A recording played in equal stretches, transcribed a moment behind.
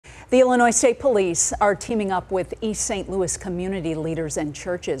The Illinois State Police are teaming up with East St. Louis community leaders and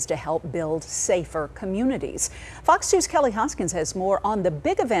churches to help build safer communities. Fox 2's Kelly Hoskins has more on the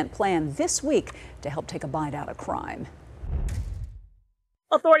big event planned this week to help take a bite out of crime.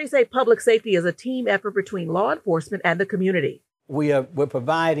 Authorities say public safety is a team effort between law enforcement and the community. We're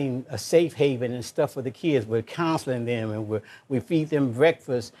providing a safe haven and stuff for the kids. We're counseling them, and we feed them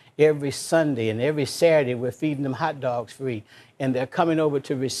breakfast every Sunday, and every Saturday we're feeding them hot dogs free. And they're coming over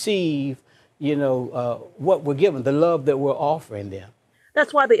to receive, what we're giving, the love that we're offering them.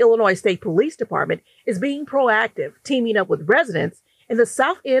 That's why the Illinois State Police Department is being proactive, teaming up with residents in the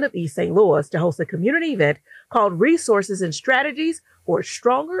south end of East St. Louis to host a community event called Resources and Strategies for a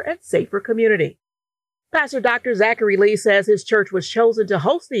Stronger and Safer Community. Pastor Dr. Zachary Lee says his church was chosen to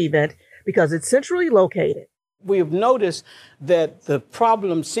host the event because it's centrally located. We have noticed that the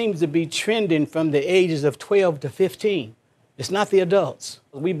problem seems to be trending from the ages of 12 to 15. It's not the adults.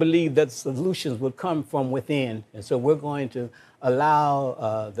 We believe that solutions will come from within. And so we're going to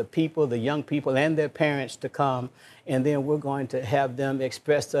allow the people, the young people and their parents to come. And then we're going to have them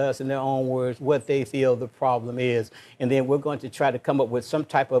express to us in their own words what they feel the problem is. And then we're going to try to come up with some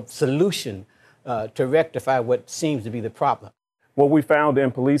type of solution to rectify what seems to be the problem. What we found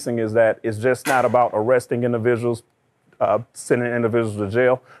in policing is that it's just not about arresting individuals, sending individuals to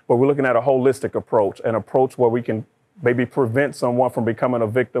jail, but we're looking at a holistic approach, an approach where we can maybe prevent someone from becoming a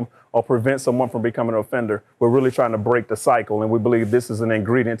victim or prevent someone from becoming an offender. We're really trying to break the cycle, and we believe this is an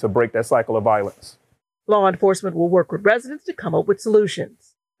ingredient to break that cycle of violence. Law enforcement will work with residents to come up with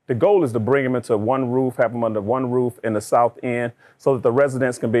solutions. The goal is to bring them into one roof, have them under one roof in the south end, so that the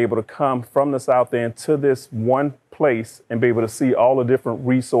residents can be able to come from the south end to this one place and be able to see all the different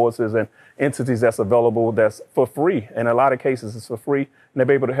resources and entities that's available that's for free. In a lot of cases, it's for free, and they'll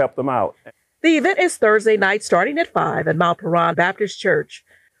be able to help them out. The event is Thursday night starting at 5 at Mount Paran Baptist Church.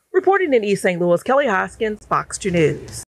 Reporting in East St. Louis, Kelly Hoskins, Fox 2 News.